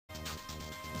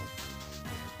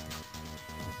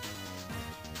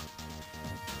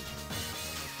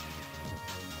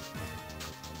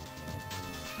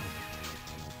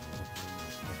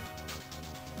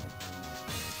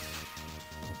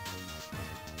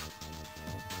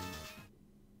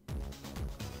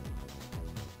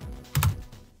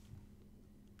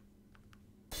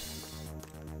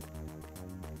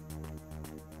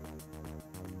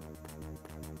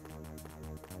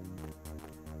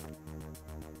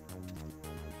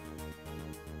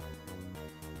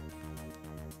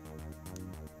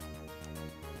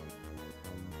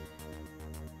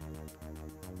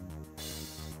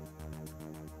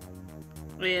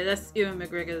Oh yeah, that's Ewan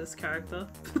McGregor's character.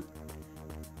 If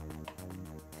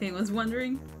anyone's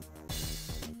wondering.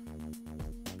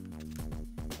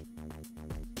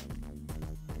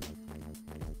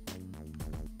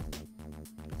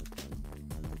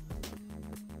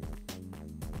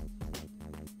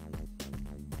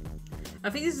 I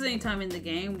think this is the only time in the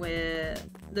game where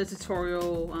the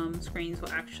tutorial screens will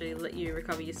actually let you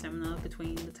recover your stamina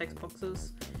between the text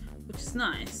boxes, which is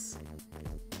nice.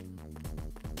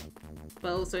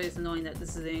 But also it's annoying that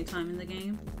this is the only time in the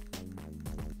game.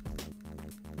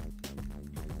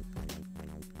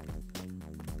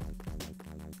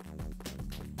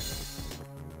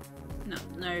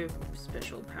 No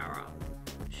special power up.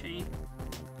 Shame.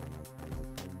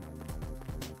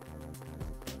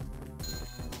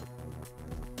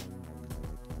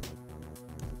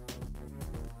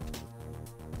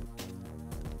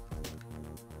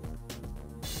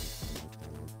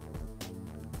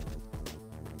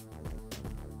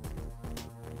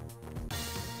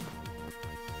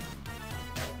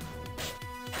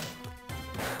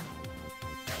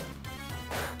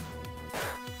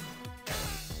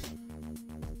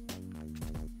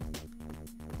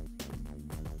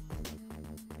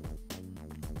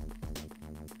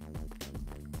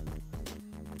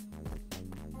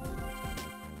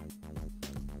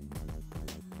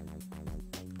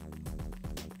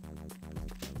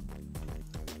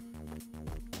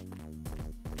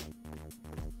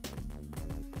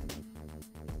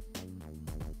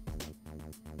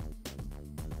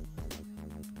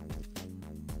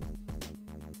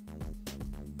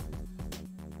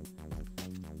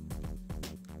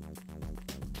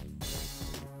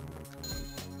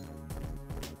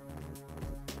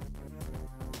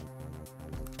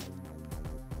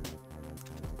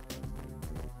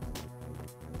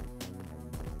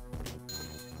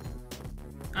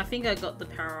 I think I got the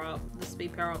power up, the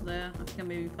speed power up there. I think I'm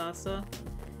moving faster.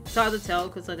 It's hard to tell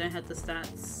because I don't have the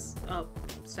stats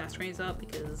screens up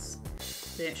because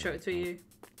they don't show it to you.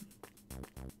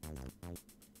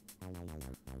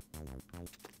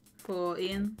 For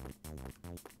Ian.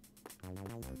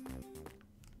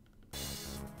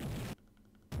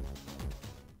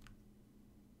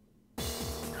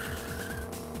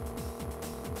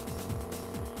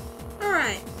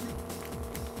 Alright.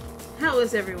 How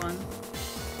is everyone?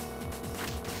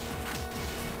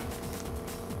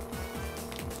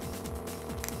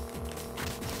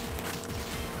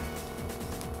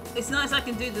 It's nice I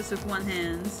can do this with one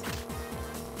hand.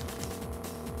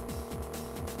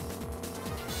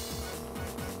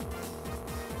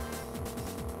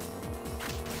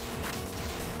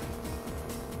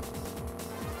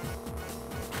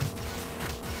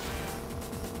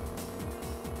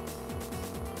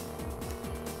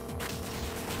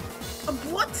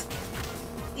 What?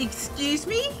 Excuse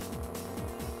me?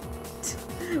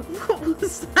 What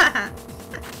was that?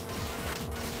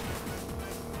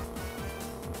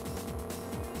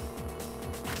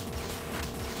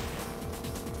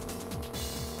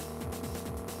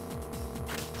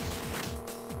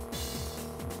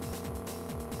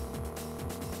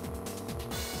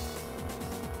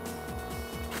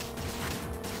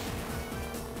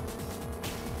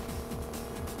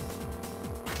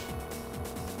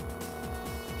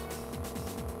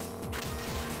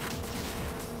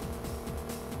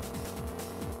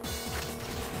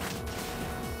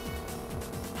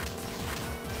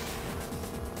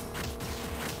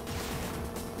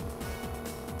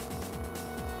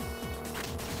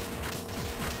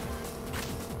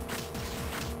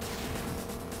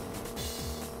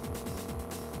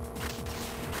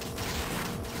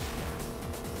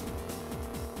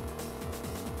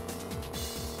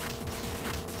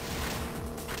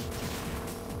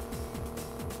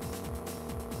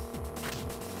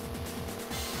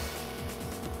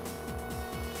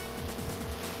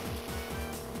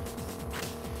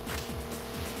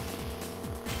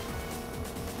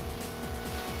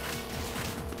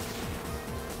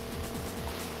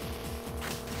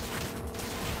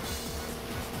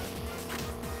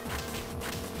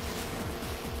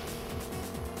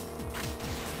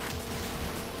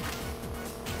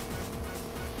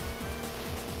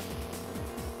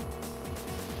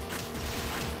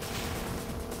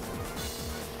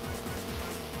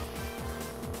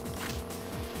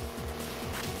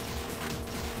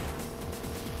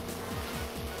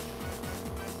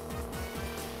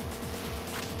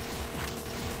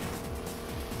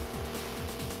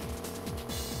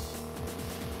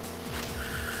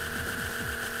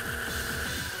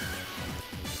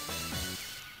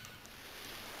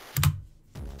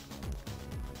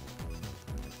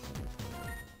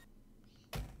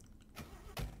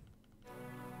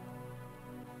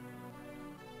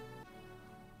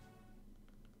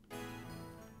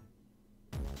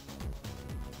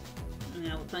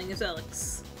 Now we're playing as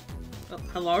Alex. Oh,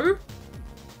 hello?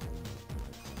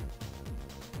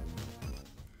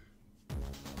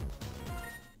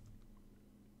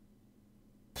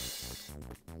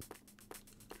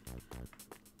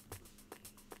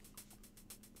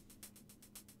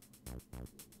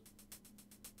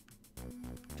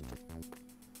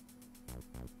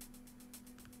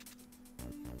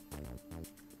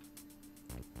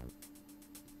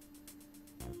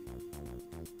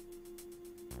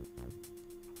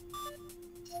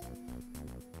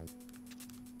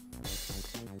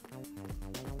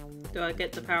 Do I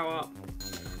get the power up?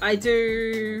 I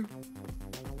do.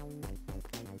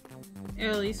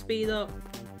 Early speed up.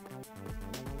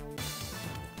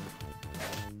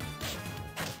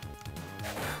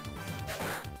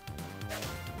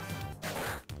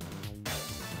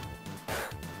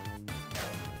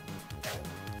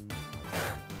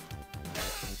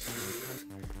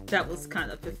 That was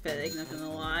kind of pathetic, not gonna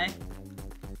lie.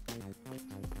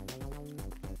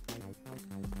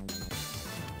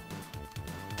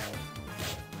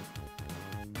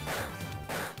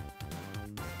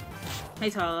 Hey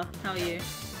Tyler, how are you?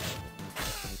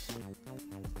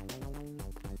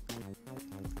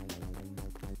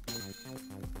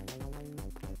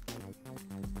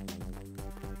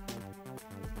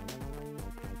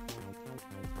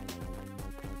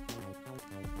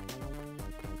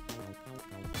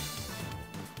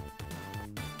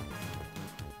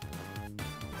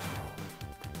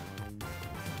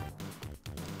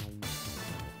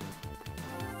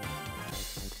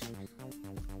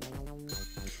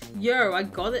 Yo, I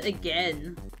got it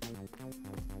again.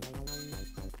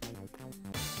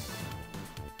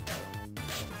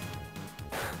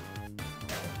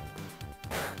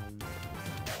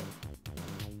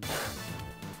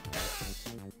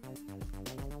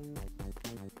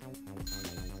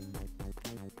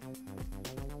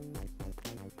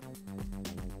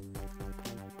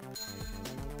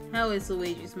 How is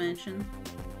Luigi's Mansion?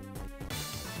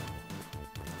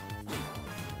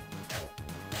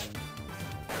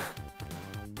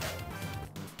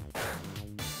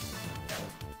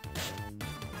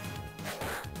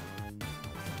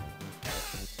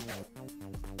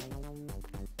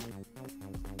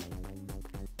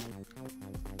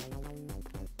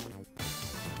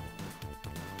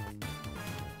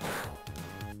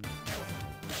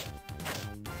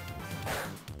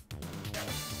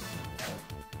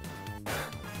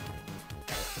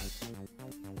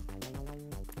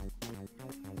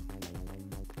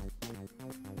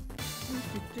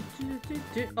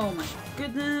 Oh my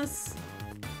goodness.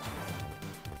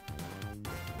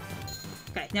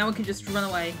 Okay, now we can just run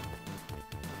away.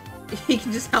 He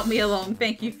can just help me along.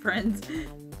 Thank you, friend.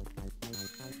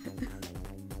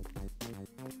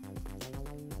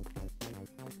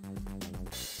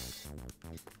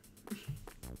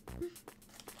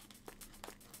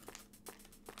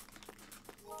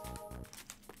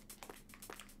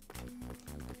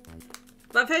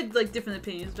 I've heard like different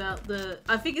opinions about the.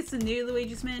 I think it's the new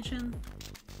Luigi's Mansion.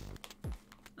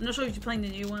 I'm not sure if you're playing the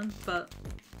new one, but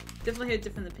definitely heard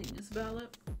different opinions about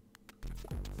it.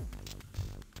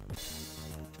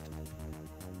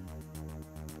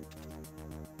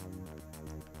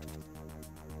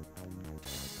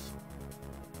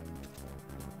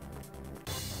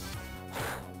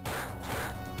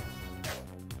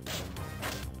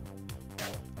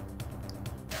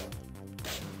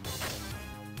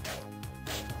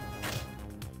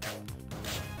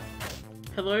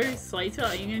 Hello, Slater,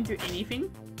 are you going to do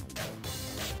anything?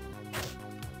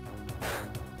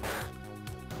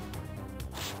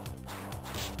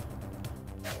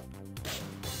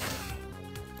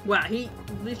 Wow, he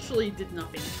literally did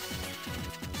nothing.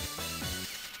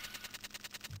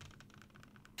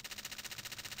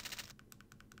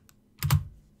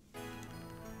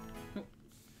 Oh.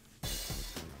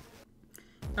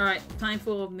 Alright, time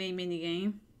for me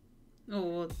minigame.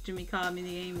 Or Jimmy Carr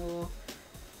minigame, or...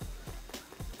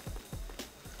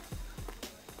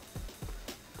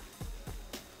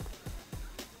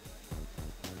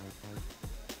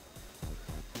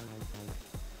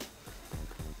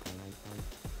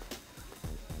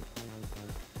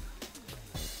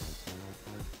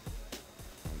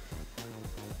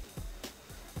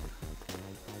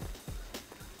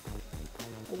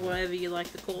 whatever you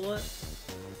like to call it.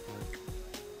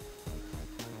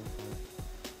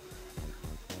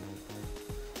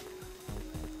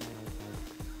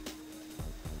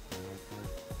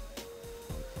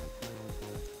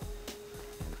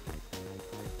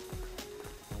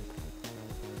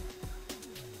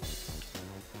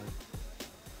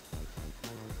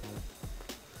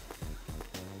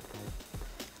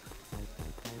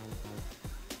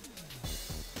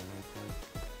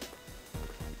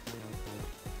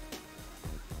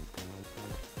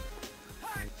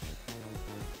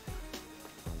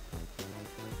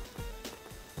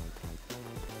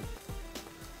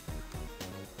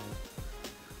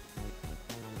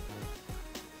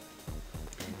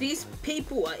 These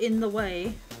people are in the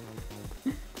way.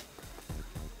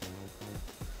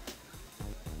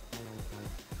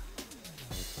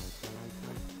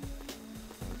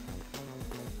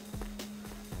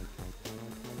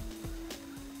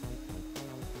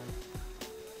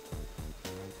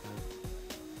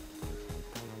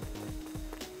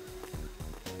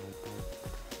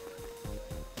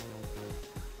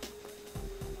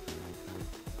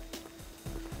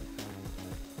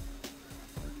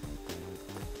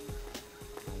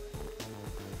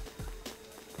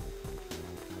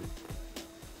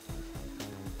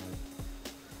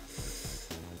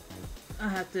 I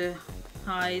have to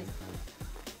hide.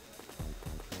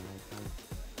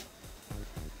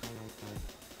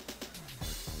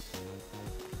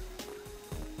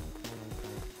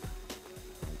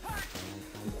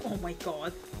 Oh my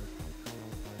god.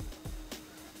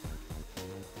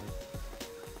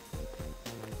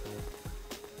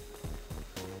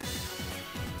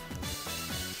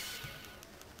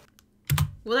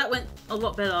 Well, that went a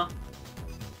lot better.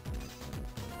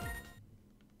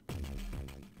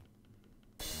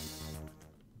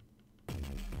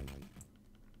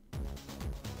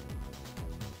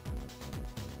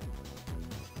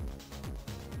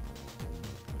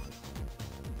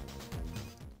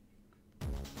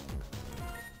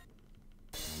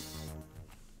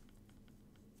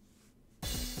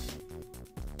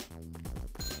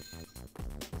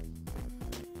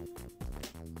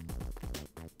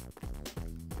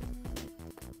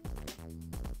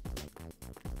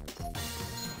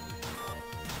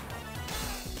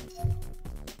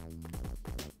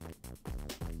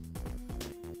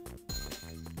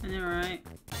 Alright.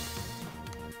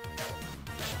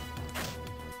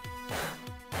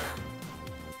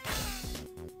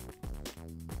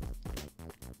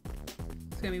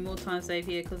 It's gonna be more time save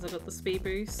here because I got the speed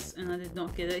boost and I did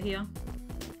not get it here.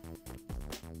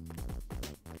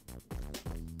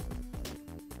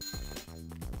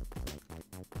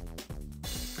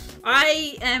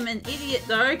 I am an idiot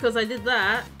though because I did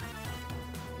that.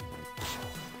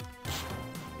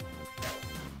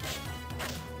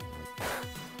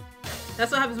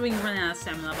 That's what happens when you run out of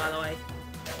stamina, by the way.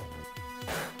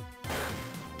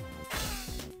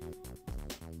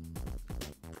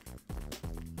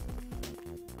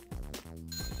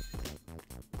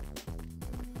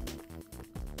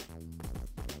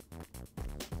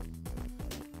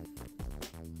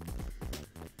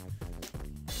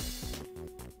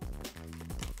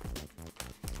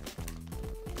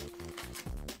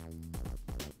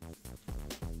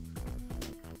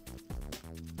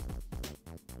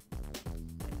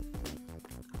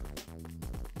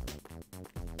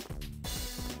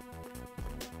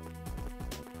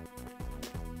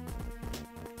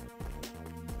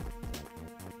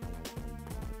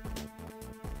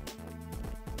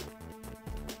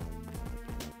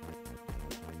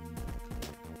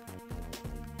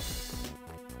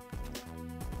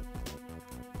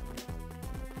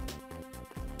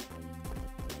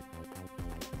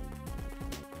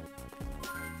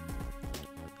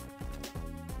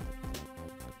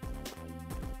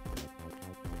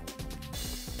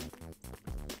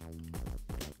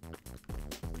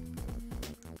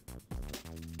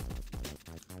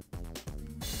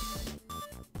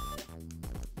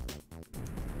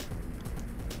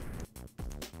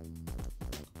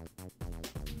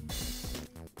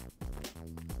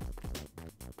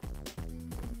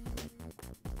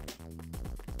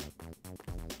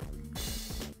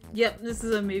 Yep, this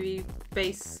is a movie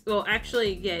based. Well,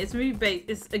 actually, yeah, it's a movie based.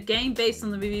 It's a game based on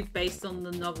the movie based on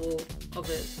the novel of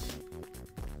it.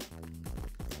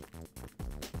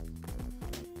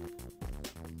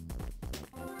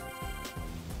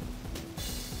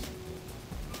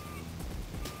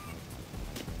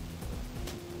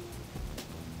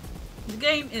 The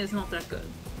game is not that good.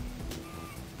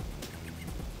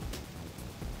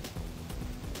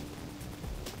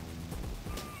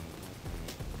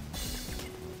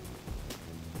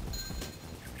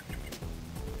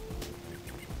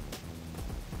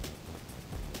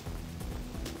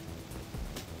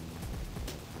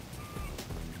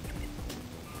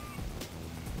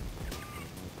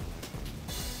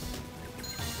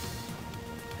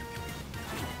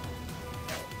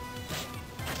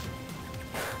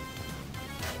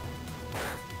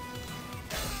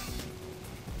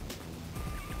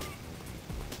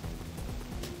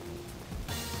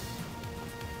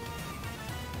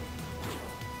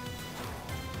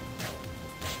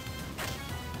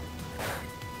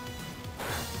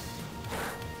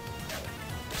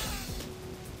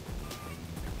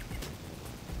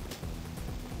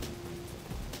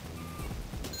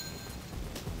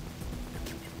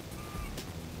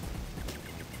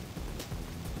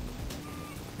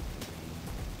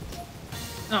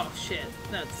 Oh shit,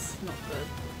 that's not good.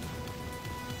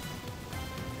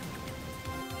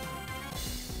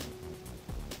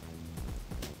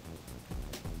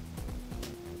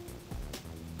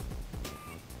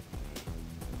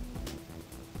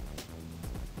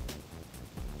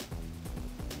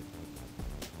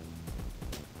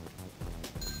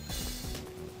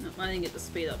 No, I didn't get the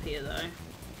speed up here though.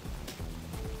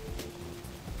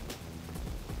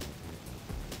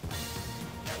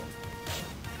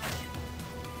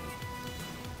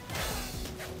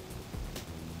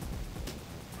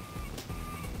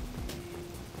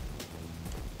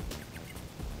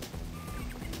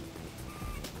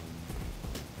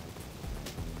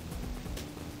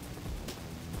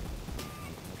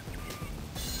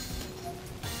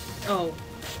 Oh.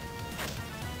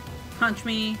 Punch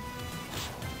me.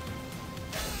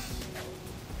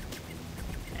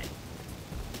 Okay.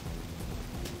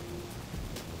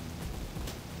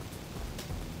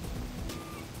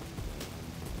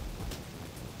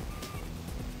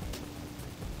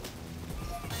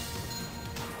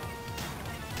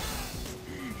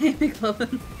 Hey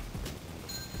McLovin.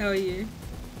 How are you?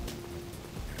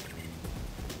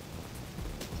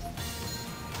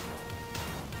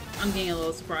 I'm getting a lot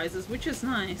of surprises, which is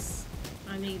nice.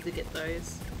 I need to get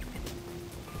those.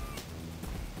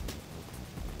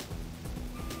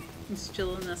 Just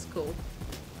chilling, that's cool.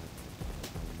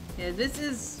 Yeah, this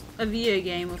is a video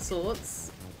game of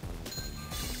sorts.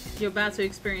 You're about to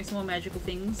experience more magical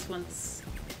things once,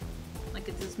 like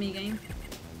a Disney game.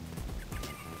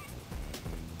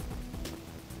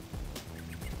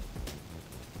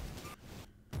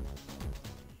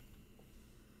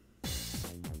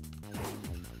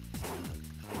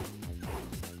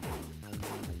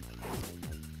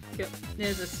 Yep,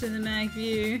 there's a cinematic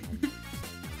view.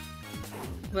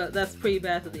 But that's pretty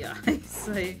bad for the eyes,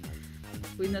 so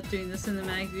we're not doing the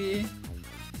cinematic view.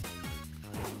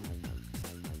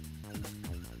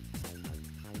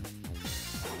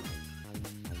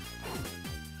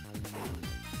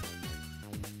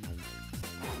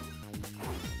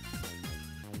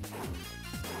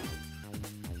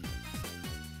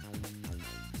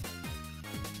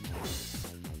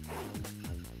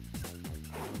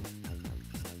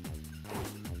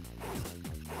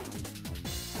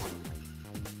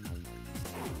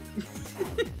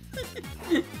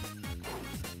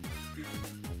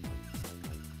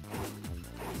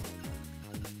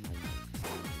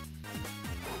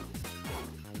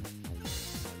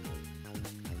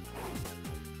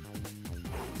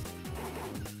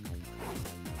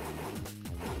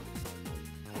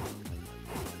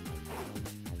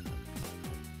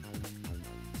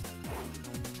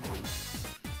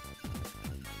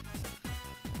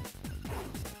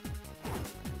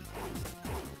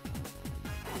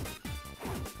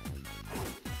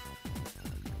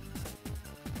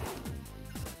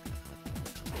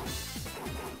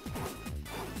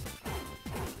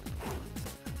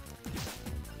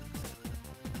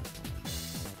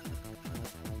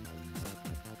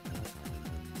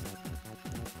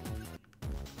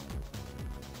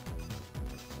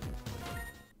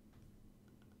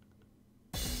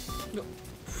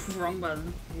 Oh, wrong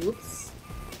button. Whoops.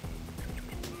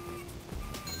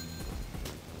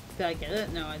 Did I get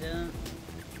it? No, I didn't.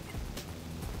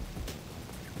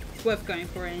 It's worth going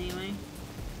for it anyway.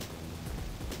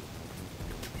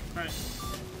 Right.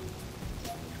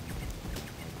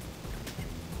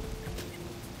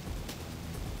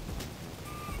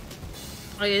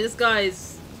 Oh yeah, this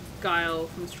guy's Guile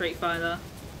from Street Fighter.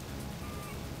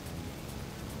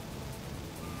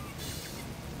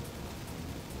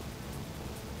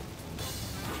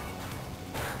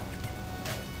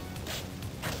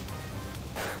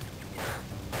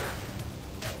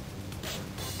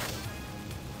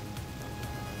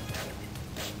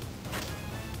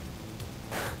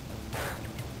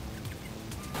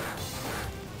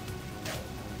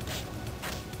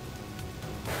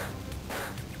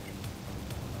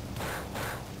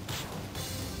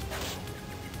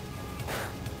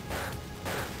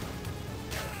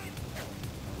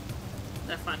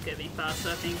 That fight could have been faster,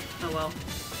 I think. Oh well.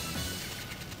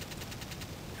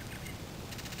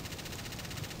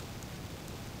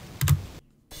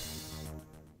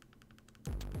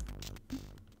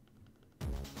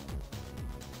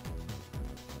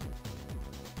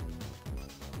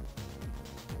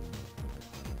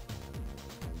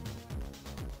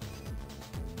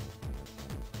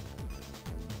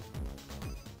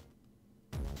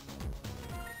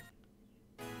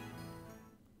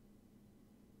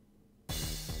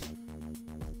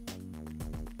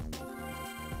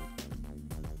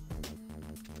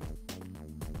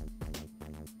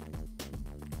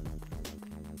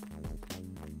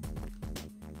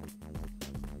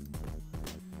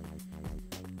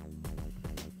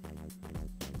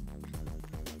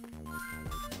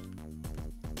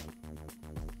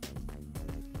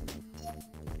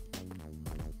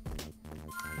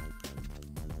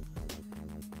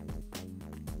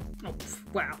 Oh,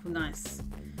 wow, nice.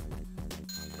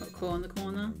 Got a claw in the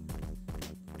corner.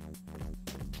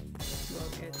 Well,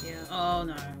 good, yeah. Oh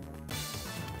no.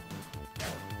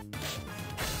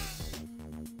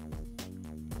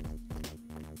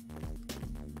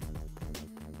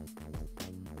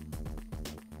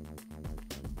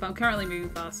 But I'm currently moving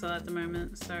faster at the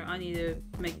moment, so I need to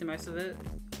make the most of it.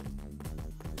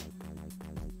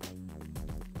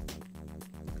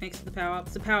 Thanks to the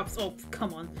power-ups. The power-ups, oh,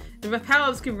 come on. The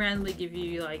power-ups can randomly give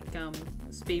you, like,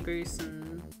 speed boosts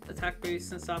and attack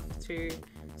boosts and stuff to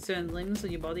certain limbs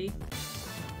of your body.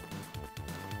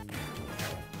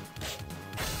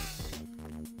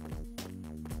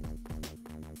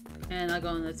 And I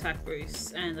got an attack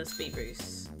boost and a speed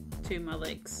boost to my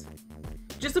legs.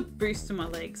 Just a boost to my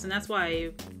legs, and that's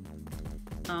why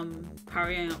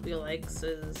powering up your legs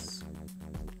is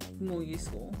more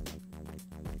useful.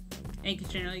 And you can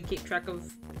generally keep track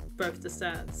of both the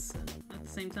stats at the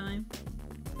same time.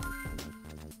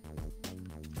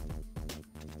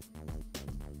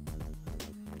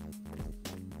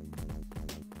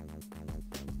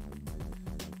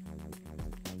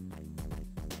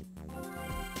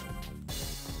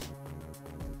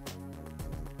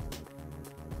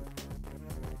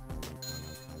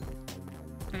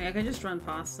 Okay, I can just run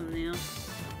past them now.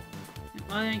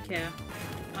 I don't care.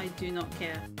 I do not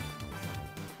care.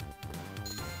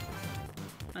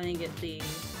 I didn't get the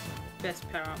best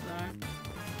power up though.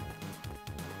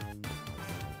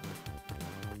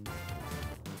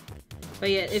 But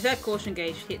yeah, if that caution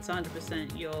gauge hits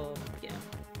 100%, you're, yeah,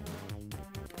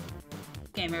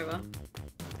 game over.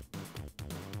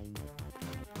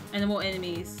 And the more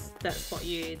enemies that spot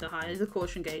you, the higher the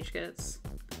caution gauge gets.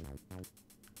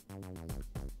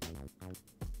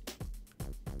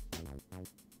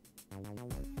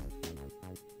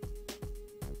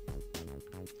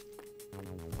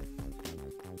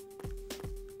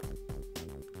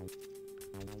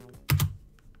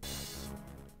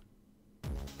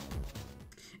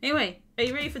 Anyway, are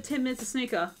you ready for 10 minutes of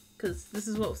snooker? Because this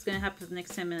is what's going to happen for the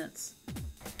next 10 minutes.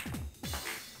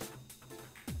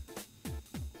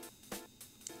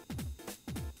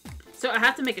 So I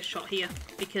have to make a shot here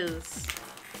because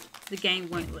the game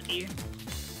won't let you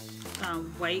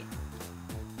wait.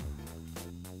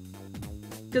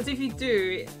 Because if you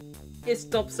do, it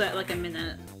stops at like a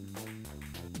minute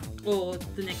or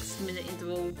the next minute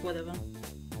interval, whatever.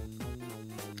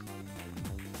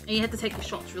 And you have to take the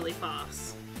shots really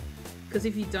fast. Because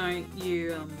if you don't,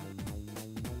 you,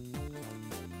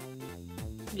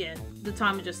 yeah, the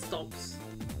timer just stops.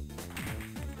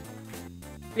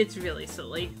 It's really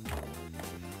silly.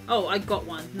 Oh, I got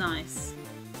one. Nice.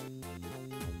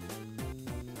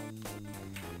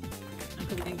 I'm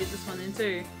probably gonna get this one in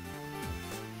too.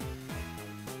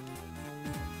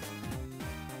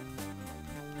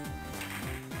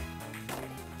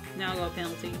 Now I got a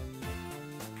penalty.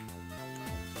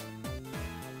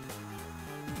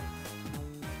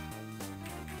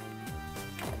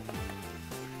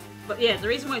 But yeah, the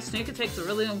reason why snooker takes a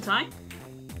really long time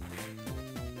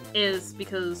is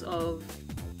because of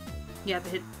you have to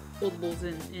hit all the balls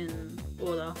in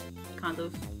order, kind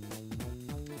of.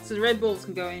 So the red balls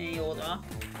can go in any order,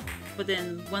 but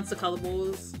then once the colour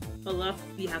balls are left,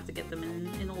 you have to get them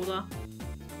in order.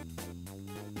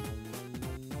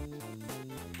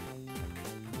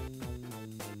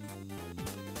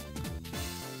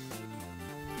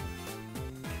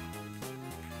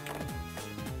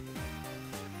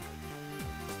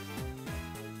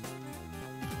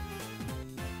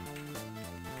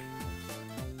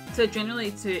 So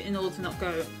generally, in order to not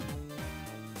go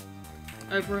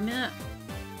over a minute,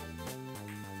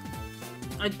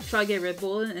 I try to get a red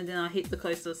ball in, and then I hit the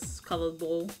closest coloured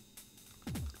ball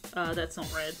that's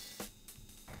not red.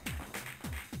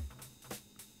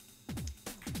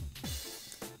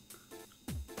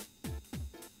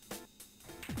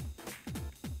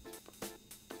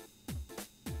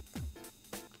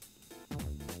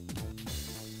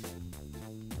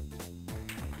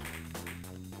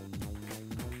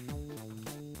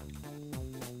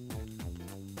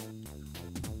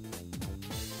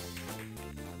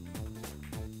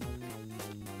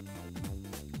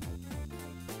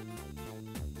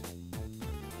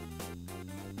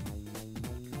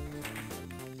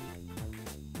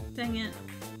 Dang it.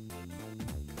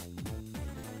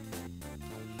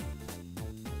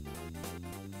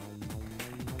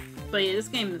 But yeah, this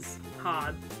game is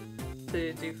hard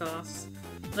to do fast.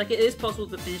 Like, it is possible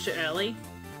to finish it early,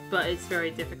 but it's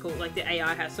very difficult. Like, the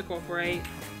AI has to cooperate.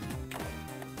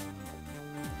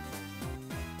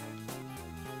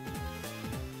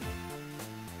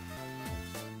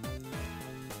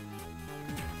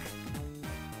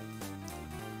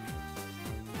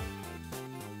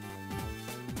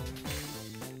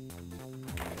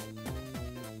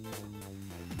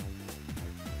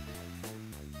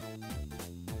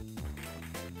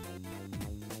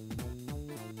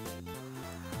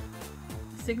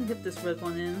 See if I can get this red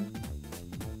one in.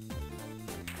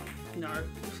 No.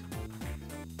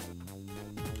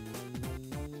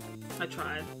 I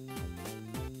tried.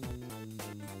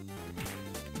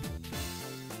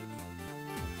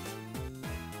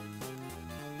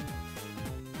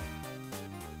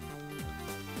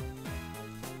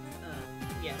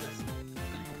 Yeah, that's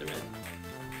gonna hit the red.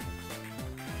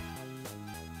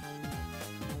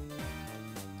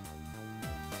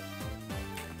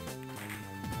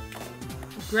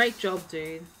 Great job,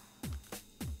 dude.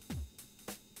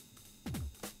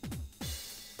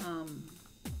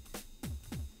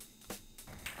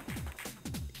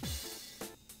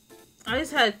 I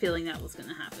just had a feeling that was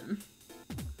gonna happen.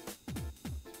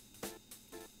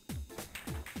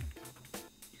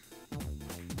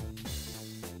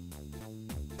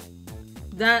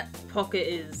 That pocket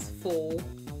is full.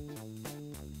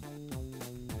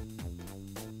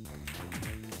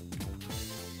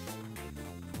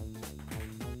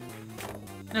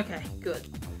 Okay, good.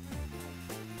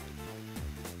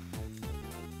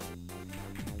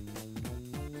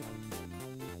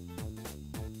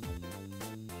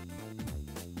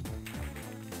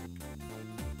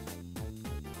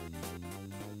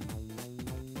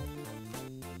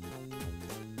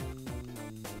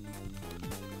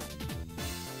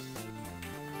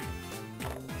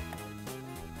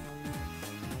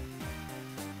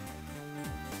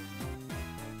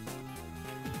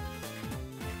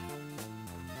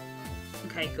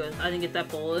 Okay, good. I didn't get that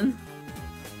ball in.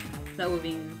 That would have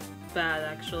been bad,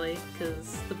 actually,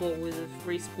 because the ball would have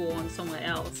respawned somewhere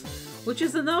else. Which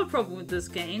is another problem with this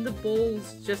game. The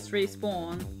balls just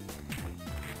respawn.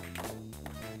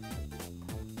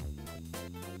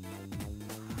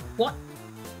 What?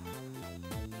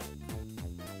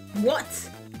 What?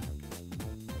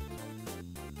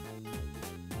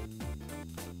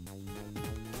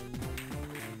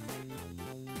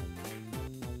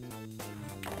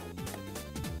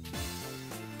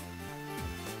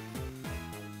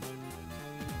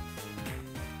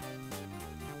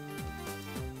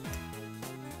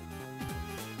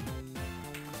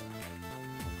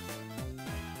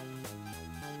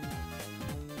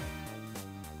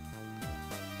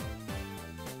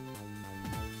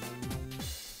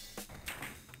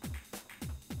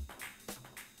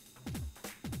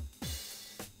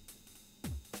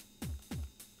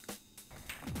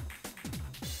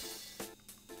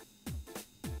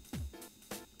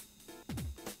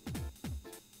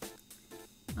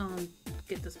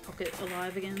 Get this pocket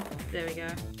alive again. There we go.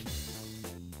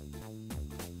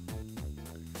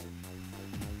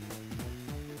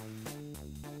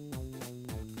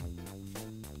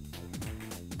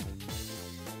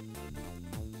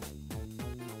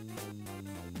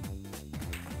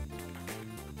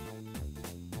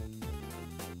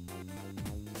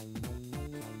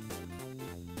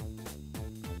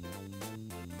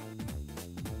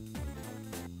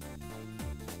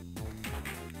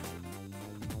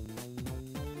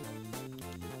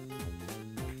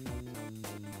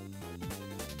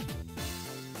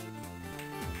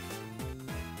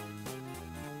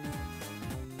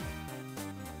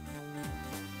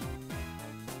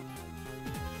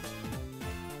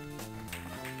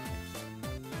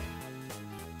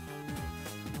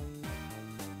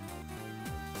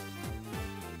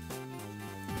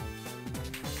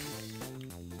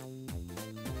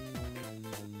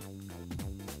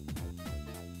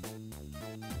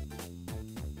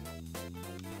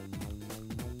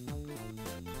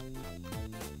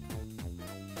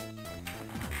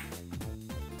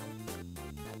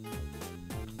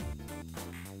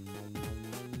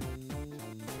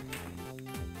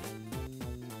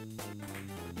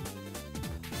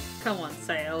 Come on,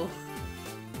 Sail.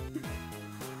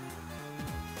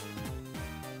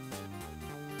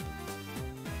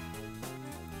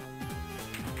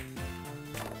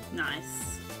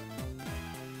 Nice.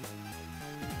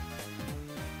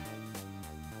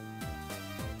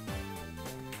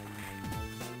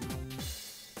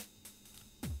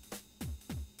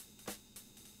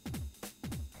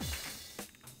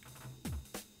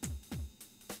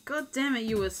 God damn it,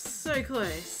 you were so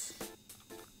close.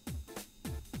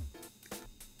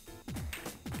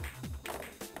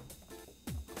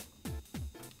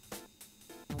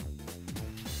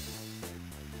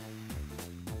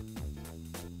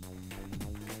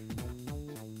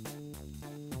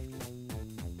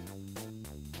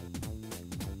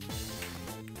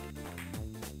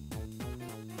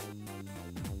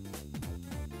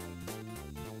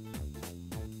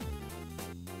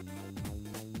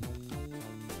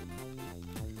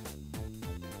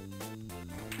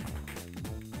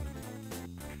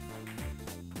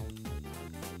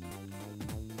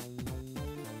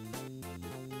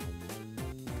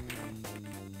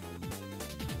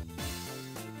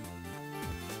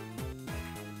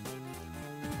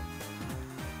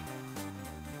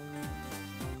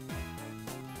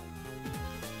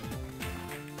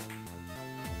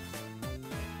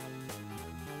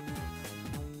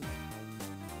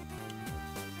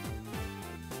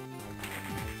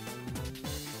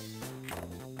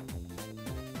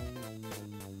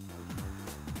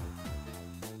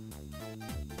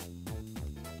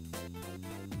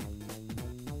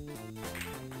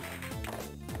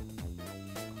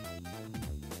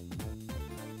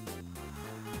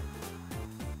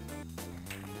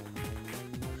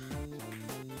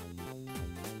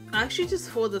 I actually just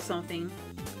thought of something.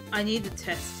 I need to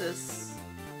test this.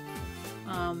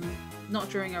 Not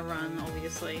during a run,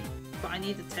 obviously, but I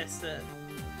need to test it.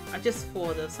 I just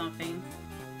thought of something.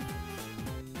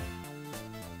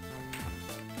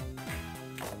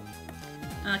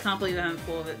 And I can't believe I haven't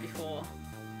thought of it before.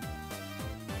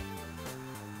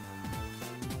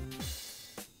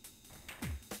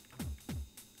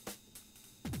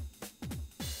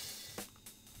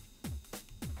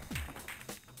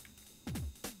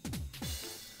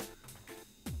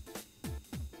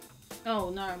 Oh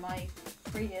no, my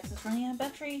 3DS is running out of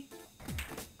battery.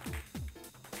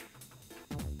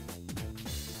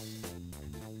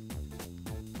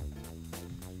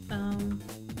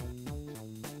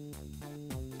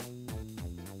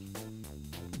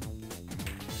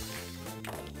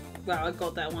 Wow, I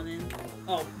got that one in.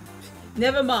 Oh,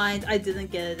 never mind, I didn't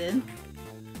get it in.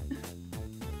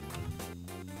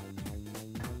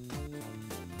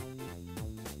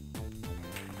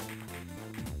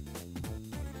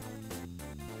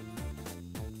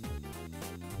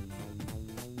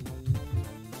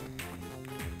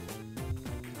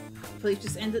 Please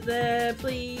just end it there,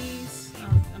 please.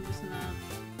 Oh, I'm just gonna...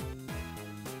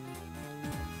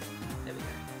 There we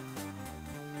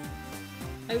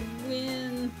go. I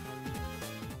win.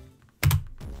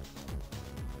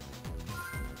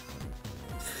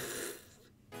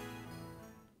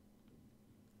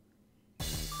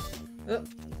 Oh.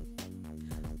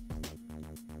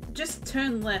 Just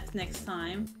turn left next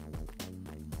time.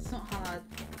 It's not hard.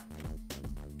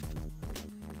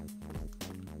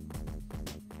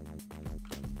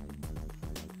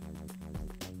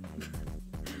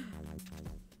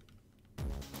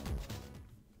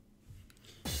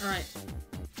 Alright.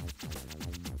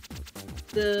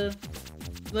 The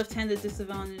left-handed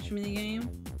disadvantage minigame.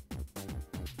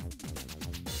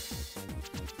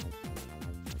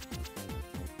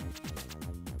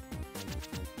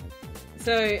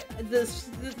 So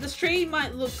the stream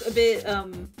might look a bit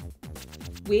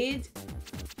weird,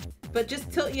 but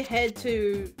just tilt your head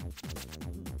to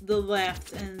the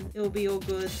left and it'll be all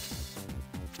good.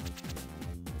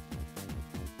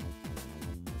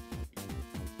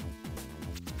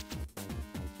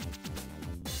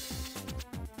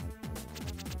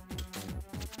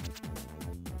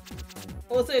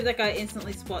 Also, if that guy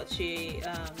instantly spots you,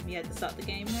 you had to start the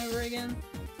game over again.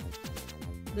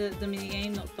 The mini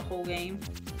game, not the whole game.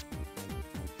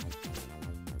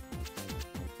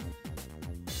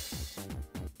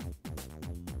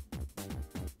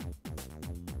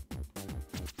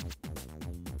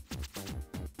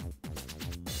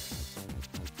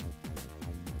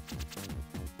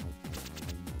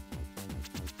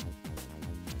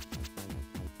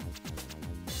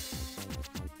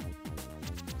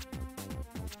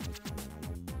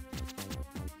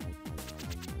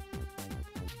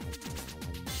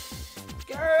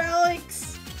 Go,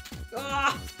 Alex!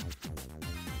 Ah!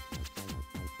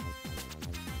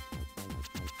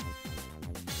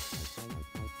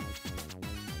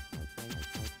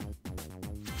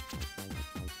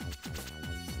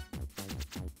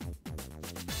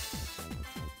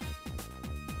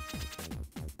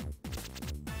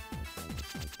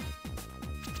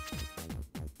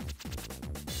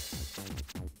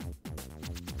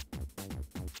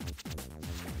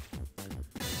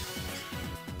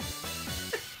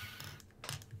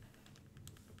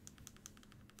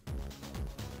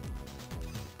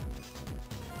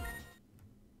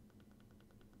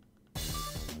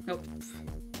 Nope.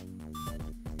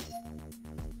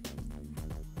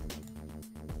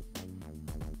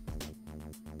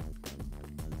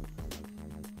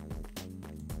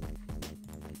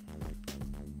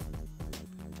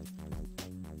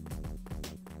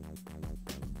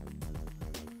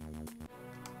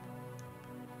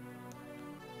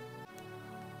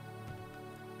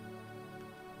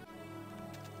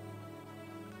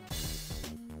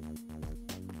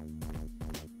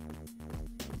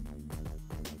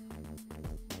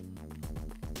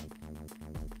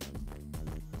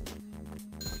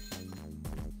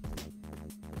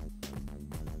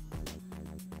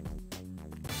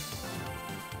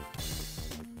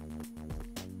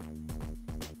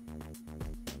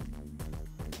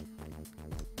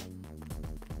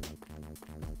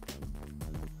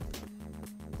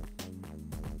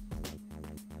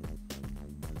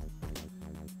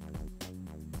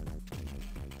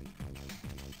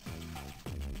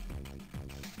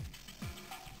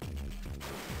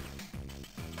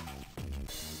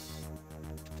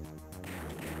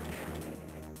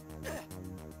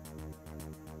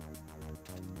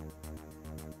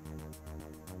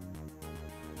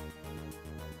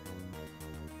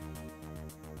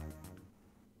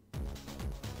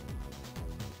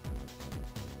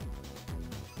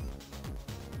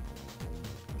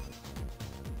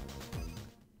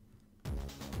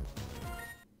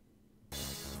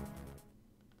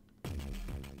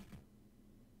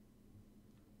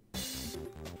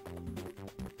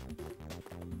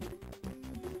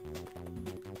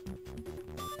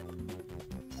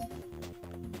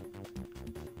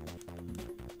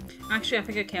 Actually, I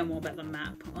think I care more about the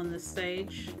map on this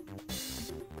stage.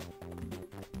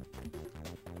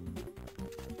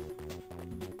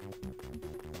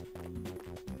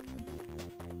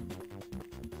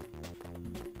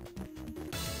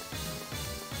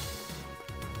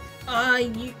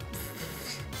 You...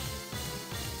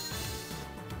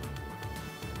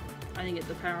 I didn't get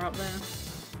the power up there.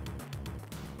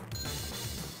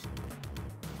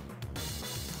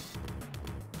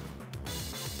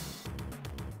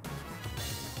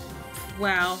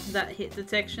 Wow, that hit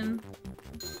detection.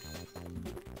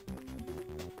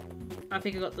 I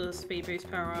think I got the speed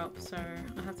boost power up, so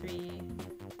I have to be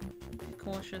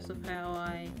cautious of how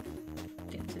I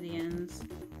get to the ends.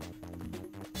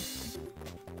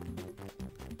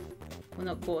 Well,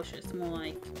 not cautious, more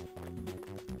like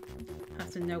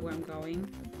have to know where I'm going.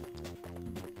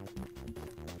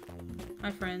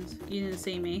 Hi friends, you didn't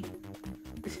see me.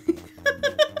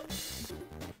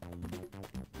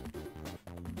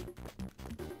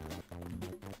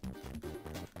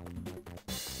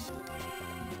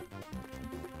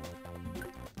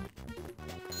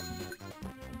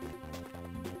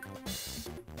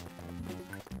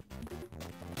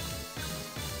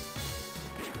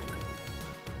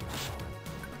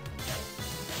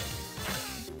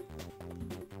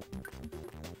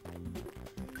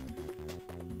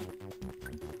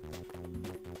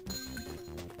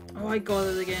 Oh, I got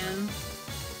it again.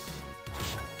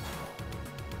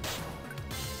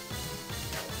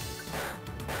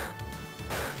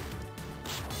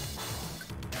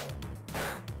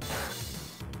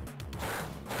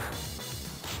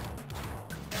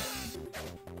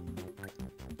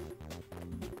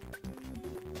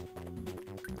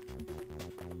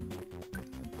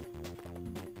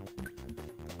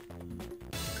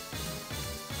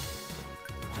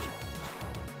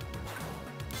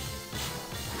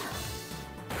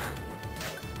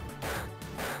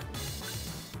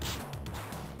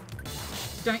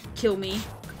 Don't kill me.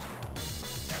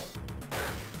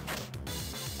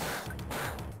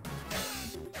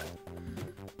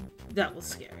 That was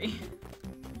scary.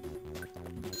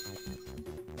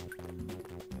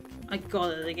 I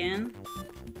got it again.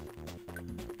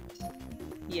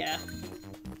 Yeah.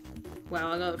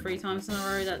 Wow, I got it 3 times in a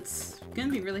row. That's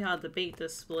gonna be really hard to beat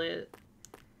this split.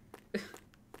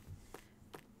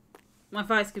 My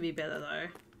fights could be better though.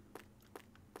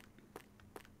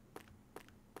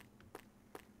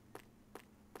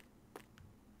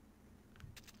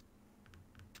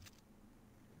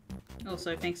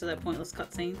 Also, thanks to that pointless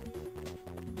cutscene.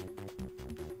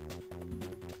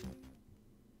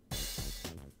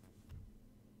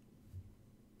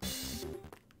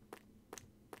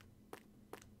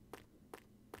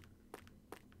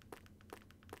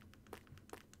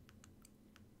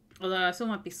 Although I still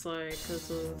might be slow because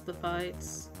of the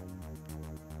fights.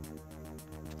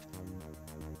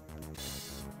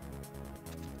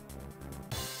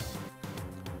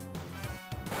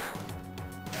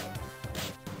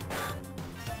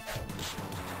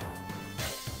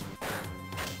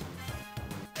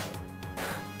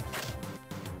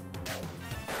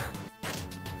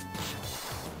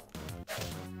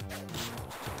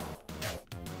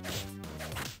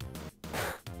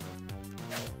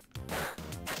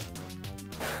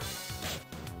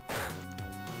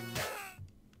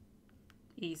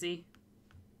 Easy.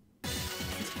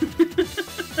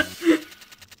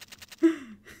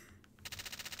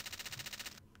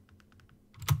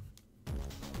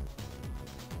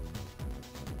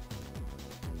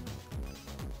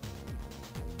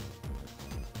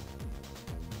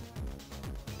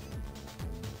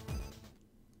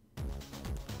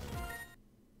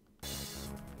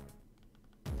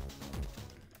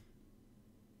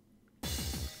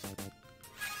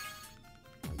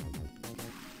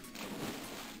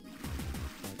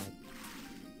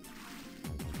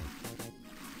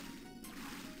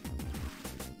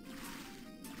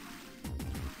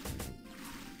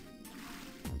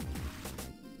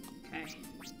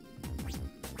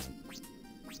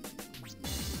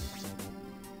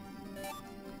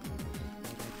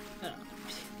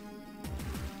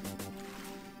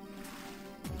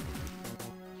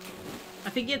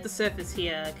 I think you have to surface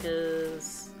here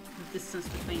because the distance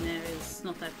between there is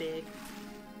not that big.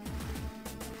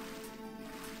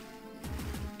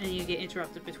 And you get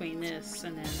interrupted between this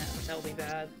and then that'll be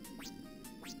bad.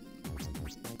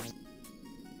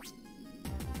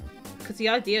 Because the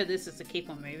idea of this is to keep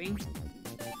on moving.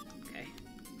 Okay.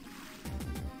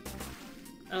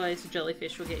 Oh, it's a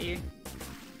jellyfish will get you.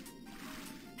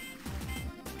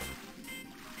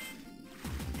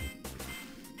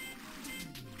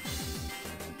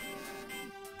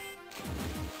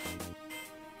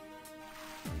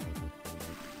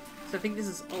 So I think this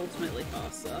is ultimately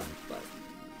faster, but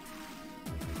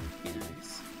who knows.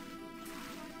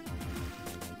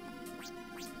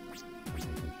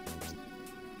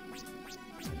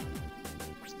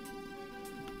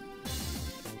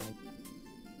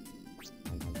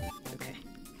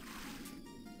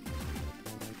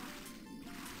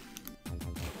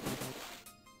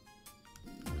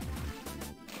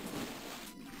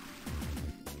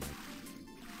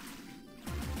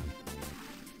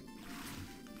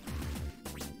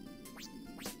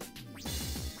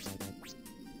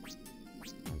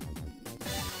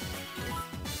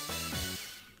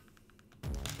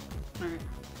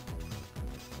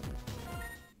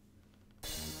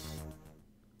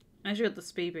 I actually got the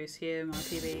speed boost here in my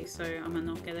PB, so I might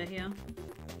not get it here.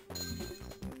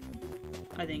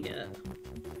 I didn't get it.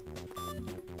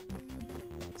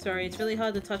 Sorry, it's really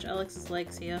hard to touch Alex's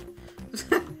legs here.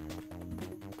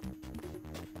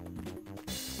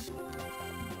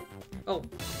 Oh,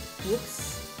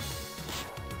 whoops.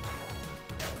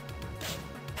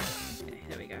 Okay,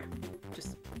 there we go.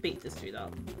 Just beat this dude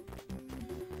up.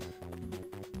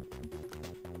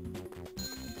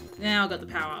 Now I got the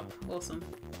power up. Awesome.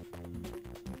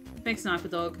 Thanks, Sniper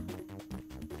Dog.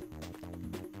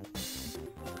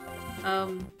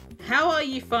 How are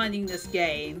you finding this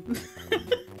game?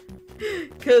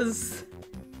 Cause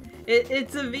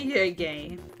it's a video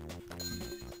game.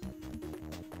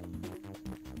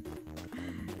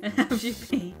 And how have you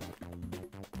been?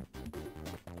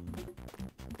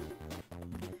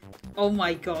 Oh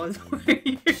my god, where are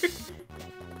you?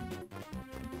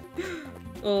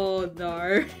 Oh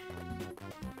no.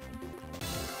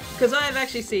 Because I have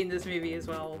actually seen this movie as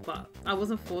well, but I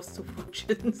wasn't forced to watch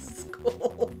it in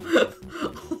school.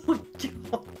 Oh my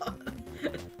god.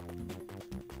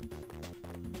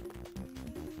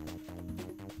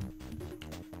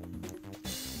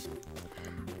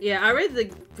 Yeah, I read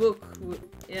the book.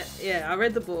 Yeah, I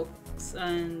read the books,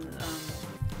 and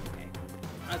okay,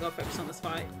 I gotta focus on this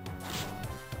fight.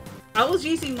 I was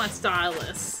using my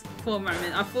stylus for a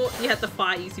moment. I thought you had to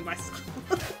fight using my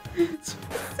stylus for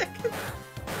a second.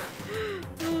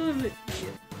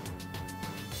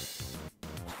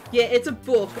 Yeah, it's a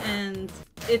book, and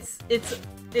it's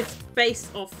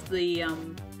based off the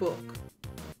book,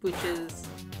 which is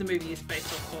the movie is based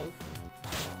off of.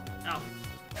 Oh,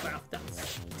 wow,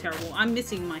 that's terrible. I'm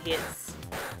missing my hits.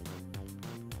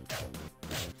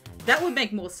 That would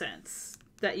make more sense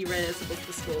that you read it as a book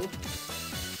for school.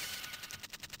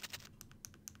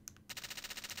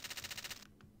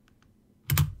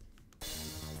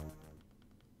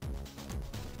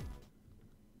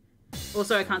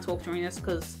 Also, I can't talk during this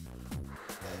because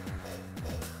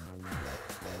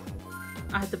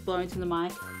I had to blow into the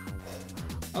mic.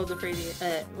 Oh, the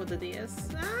 3D, or the DS.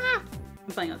 Ah!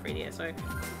 I'm playing on 3DS, so.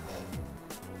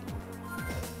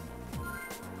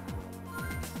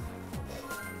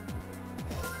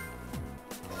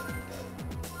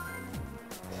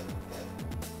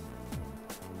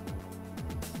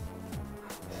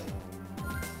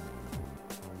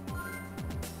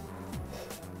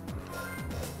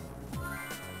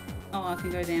 Oh, I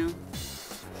can go down.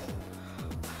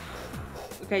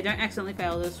 Okay, don't accidentally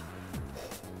fail this.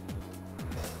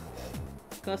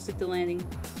 Gotta stick the landing.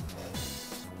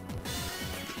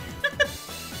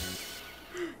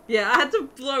 Yeah, I had to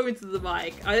blow into the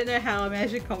mic. I don't know how I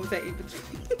managed to compensate in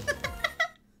between.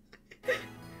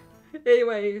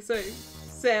 Anyway, so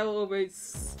Sal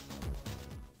almost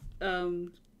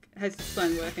has his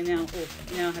phone working now. Oh,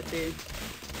 now I have to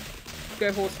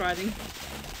go horse riding.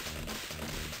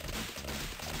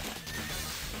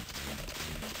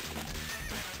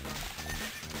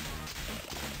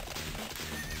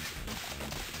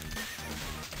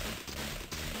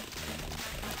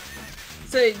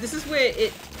 So this is where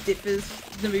it differs,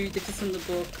 the movie differs from the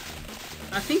book.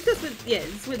 I think that's what, yeah,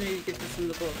 this is where the movie differs from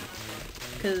the book.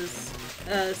 Because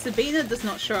Sabina does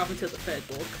not show up until the third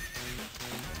book.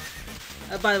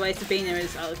 By the way, Sabina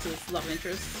is Alex's love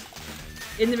interest.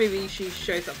 In the movie, she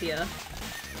shows up here.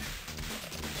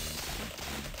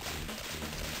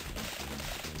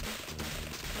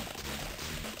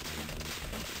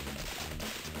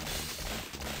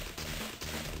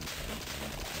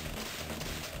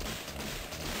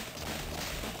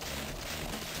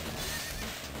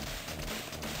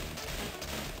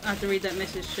 I have to read that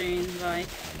message soon, like,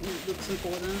 it looks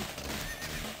important.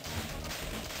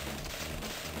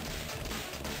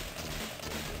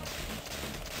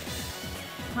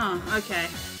 Huh, okay.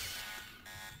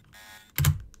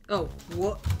 Oh,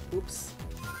 what? Oops.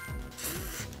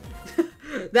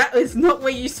 That is not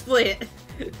where you split.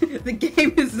 The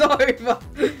game is over.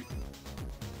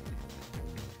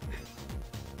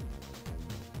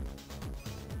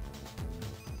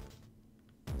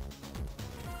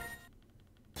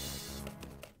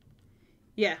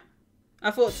 Yeah, I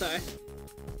thought so.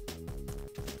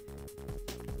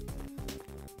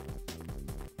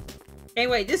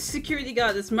 Anyway, this security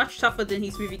guard is much tougher than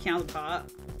his movie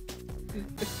counterpart.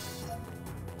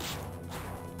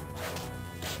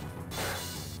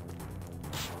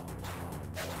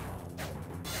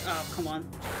 Oh, come on.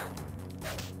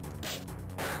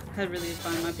 I had really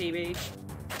fun in my PB.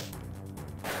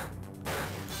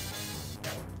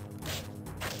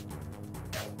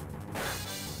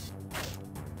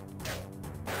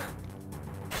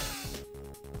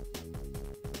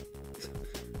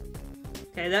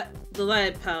 Okay, the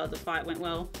latter part of the fight went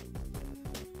well.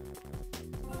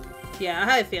 Yeah, I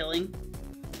had a feeling.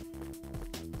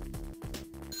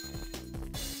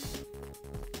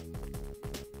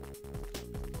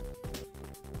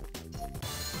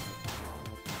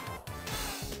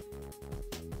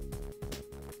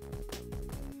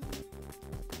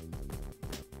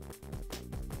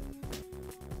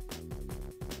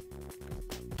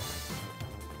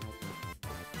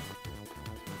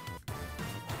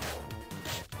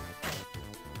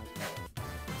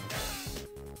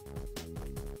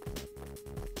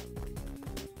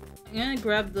 I'm gonna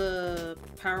grab the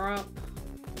power up.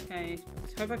 Okay,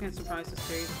 hope I can surprise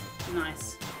this dude.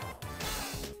 Nice.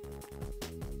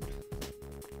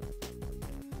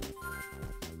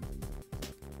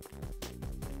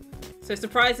 So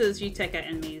surprises, you take out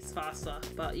enemies faster,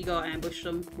 but you gotta ambush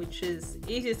them, which is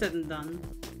easier said than done.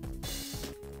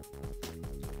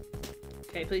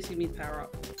 Okay, please give me the power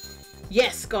up.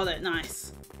 Yes, got it,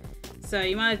 nice. So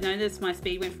you might have noticed my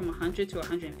speed went from 100 to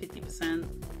 150%.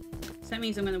 So that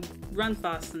means I'm gonna run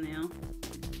faster now.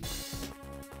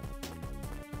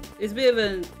 It's a bit of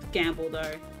a gamble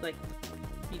though, like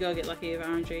you gotta get lucky with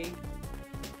RNG.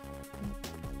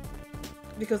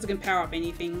 Because I can power up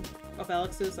anything of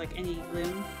Alex's, like any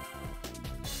limb.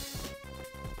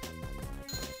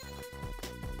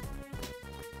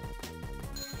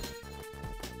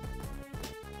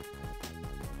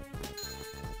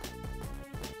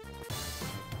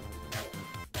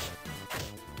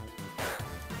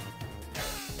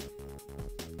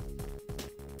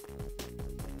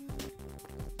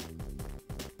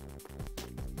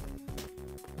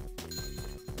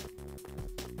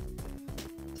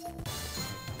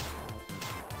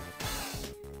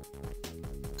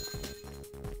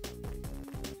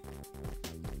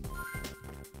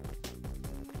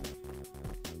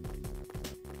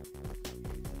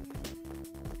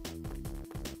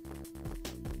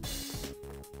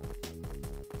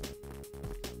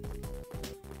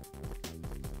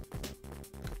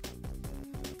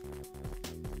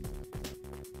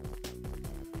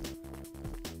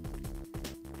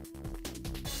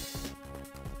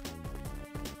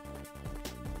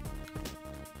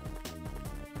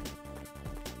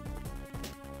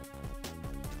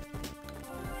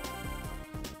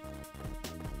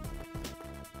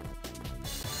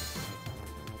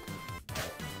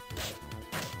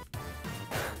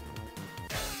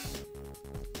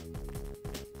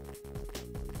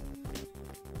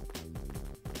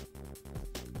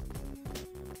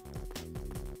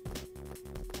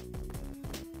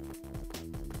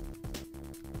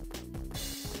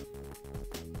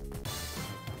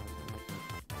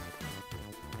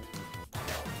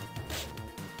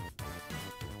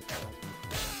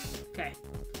 Okay,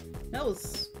 that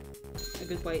was a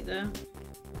good wait there.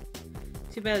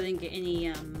 Too bad I didn't get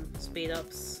any speed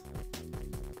ups.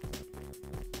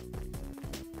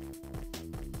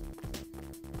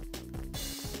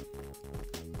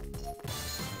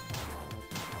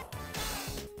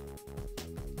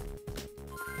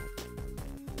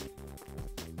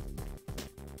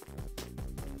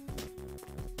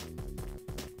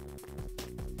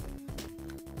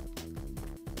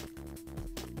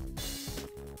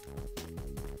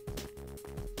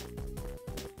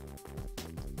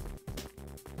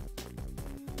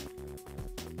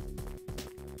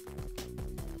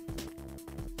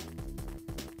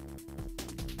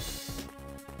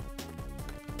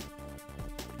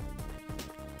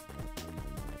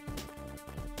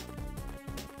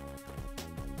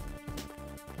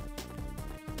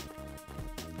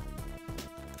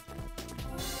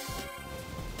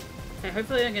 Okay,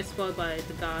 hopefully I don't get spoiled by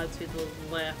the guard to the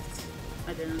left.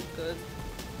 I didn't. Good.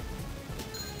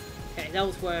 Okay, that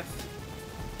was worth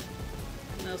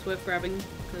grabbing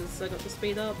because I got the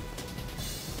speed up.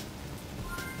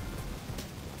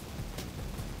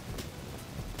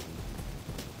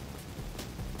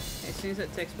 Okay, as soon as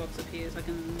that text box appears, I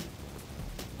can.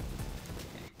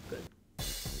 Okay, good.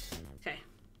 Okay.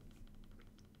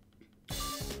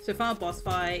 So final boss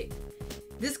fight.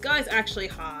 This guy's actually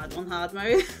hard on hard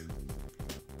mode.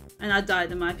 And I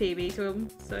died in my PB to him,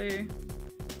 so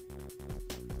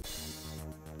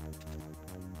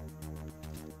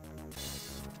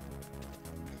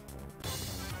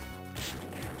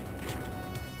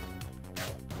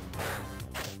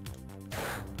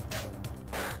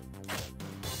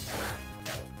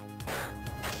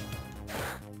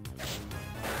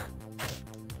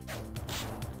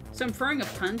So I'm throwing a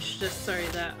punch just so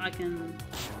that I can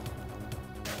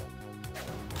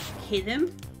hit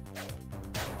him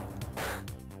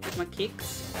with my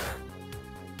kicks.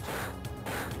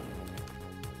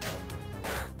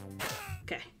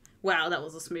 Okay. Wow, that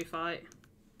was a smooth fight.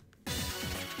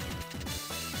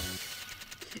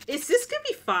 Is this gonna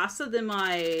be faster than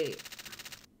my...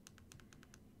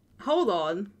 Hold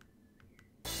on.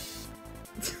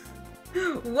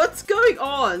 What's going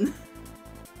on?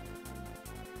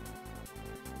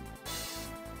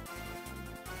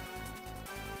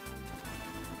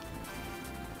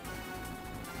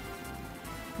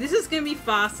 This is gonna be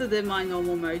faster than my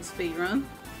normal mode speedrun.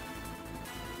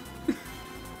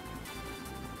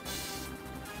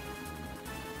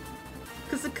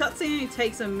 Because the cutscene only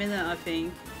takes a minute, I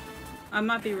think. I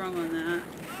might be wrong on that.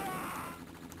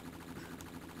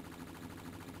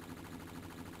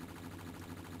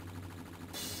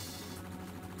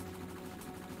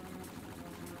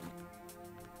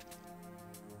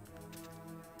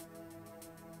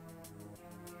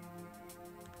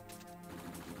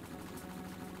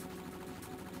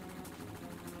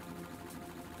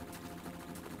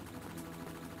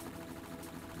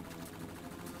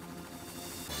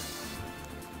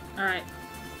 Alright.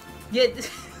 Yeah.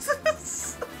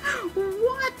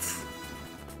 What?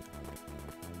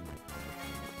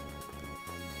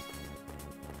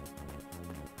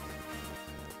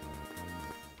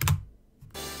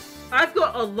 I've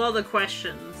got a lot of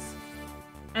questions.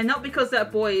 And not because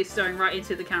that boy is staring right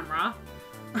into the camera.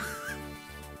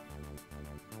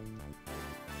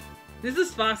 This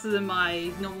is faster than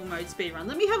my normal mode speedrun.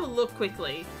 Let me have a look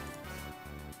quickly.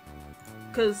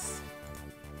 Because...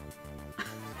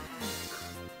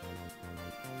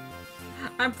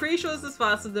 I'm pretty sure this is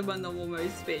faster than my normal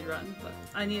mode speedrun, but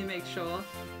I need to make sure.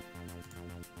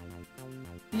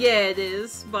 Yeah, it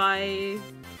is. By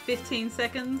 15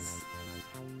 seconds.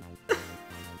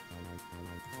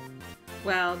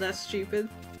 Wow, that's stupid.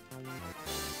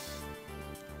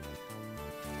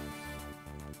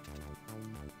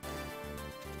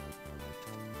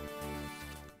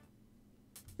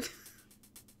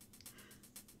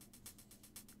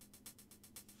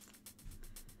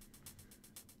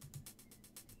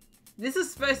 This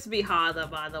is supposed to be harder,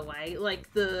 by the way.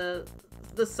 Like, the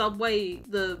subway,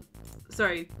 the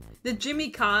Jimmy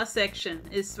Carr section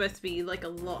is supposed to be, like, a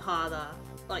lot harder.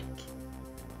 Like,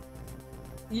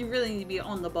 you really need to be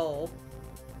on the ball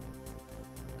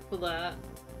for that.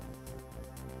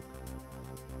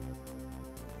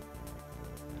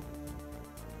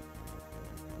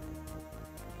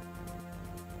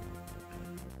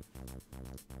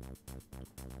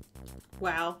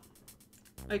 Wow.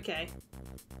 Okay.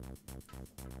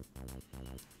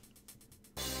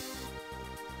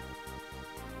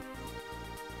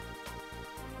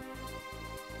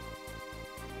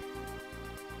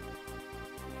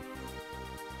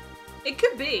 It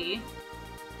could be.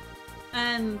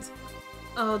 And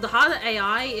the harder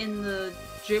AI in the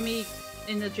Jimmy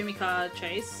Carr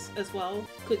chase as well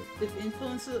could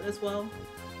influence it as well.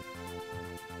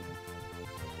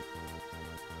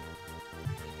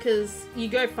 Because you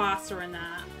go faster in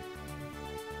that.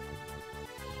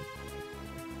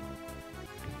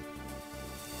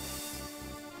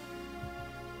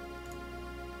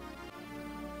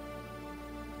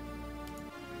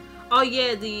 Oh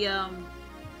yeah,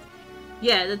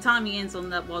 the timing ends on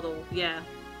that waddle, yeah.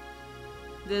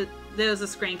 There's a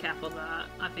screen cap of that,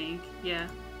 I think, yeah.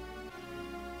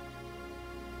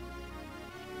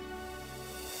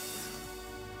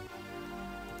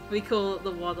 We call it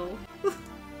the waddle.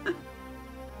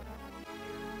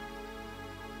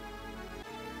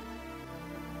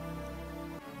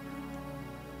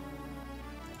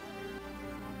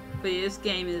 But yeah, this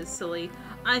game is silly.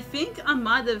 I think I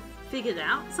might have figured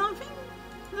out something,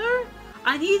 though.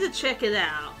 I need to check it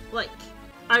out. Like,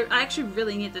 I actually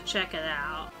really need to check it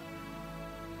out.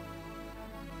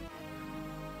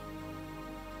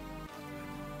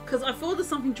 Because I thought of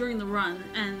something during the run,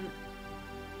 and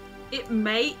it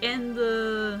may end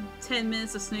the 10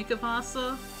 minutes of snooker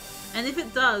faster. And if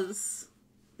it does,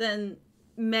 then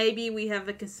maybe we have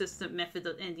a consistent method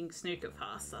of ending snooker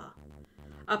faster.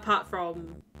 Apart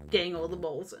from getting all the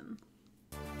balls in.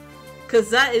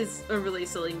 Because that is a really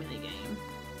silly minigame.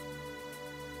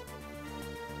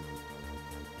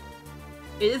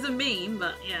 It is a meme,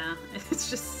 but yeah, it's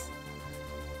just...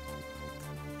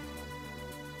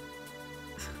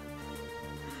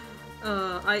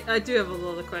 I do have a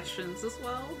lot of questions as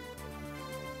well.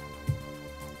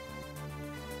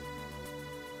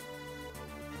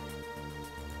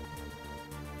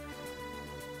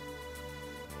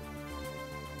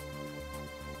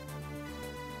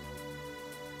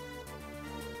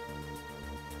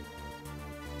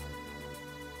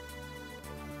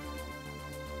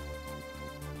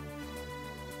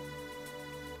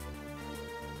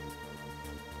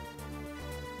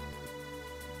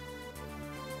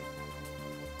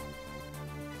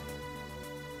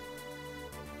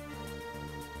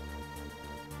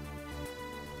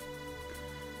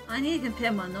 I need to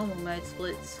compare my normal mode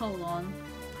splits. Hold on.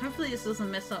 Hopefully this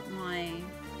doesn't mess up my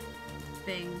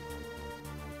thing.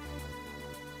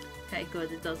 Okay,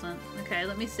 good, it doesn't. Okay,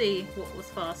 let me see what was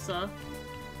faster.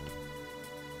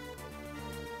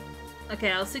 Okay,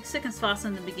 I was 6 seconds faster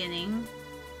in the beginning.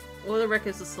 All the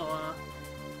records are slower.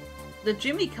 The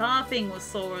Jimmy Carr thing was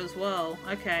slower as well.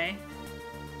 Okay.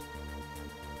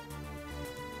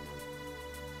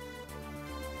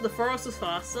 The forest was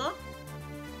faster.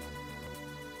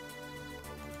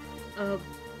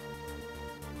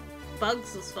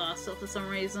 Bugs was faster for some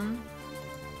reason.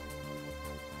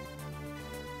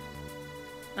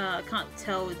 I can't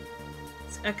tell.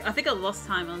 I think I lost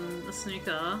time on the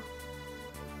snooker.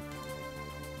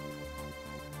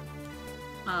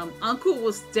 Uncle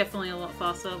was definitely a lot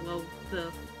faster. Well,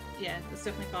 yeah, it's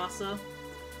definitely faster.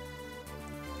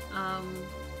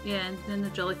 Yeah, and then the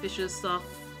jellyfishes stuff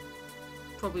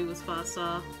probably was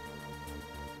faster.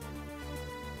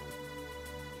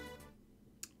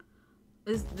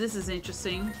 This is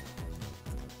interesting.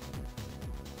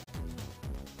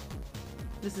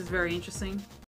 This is very interesting.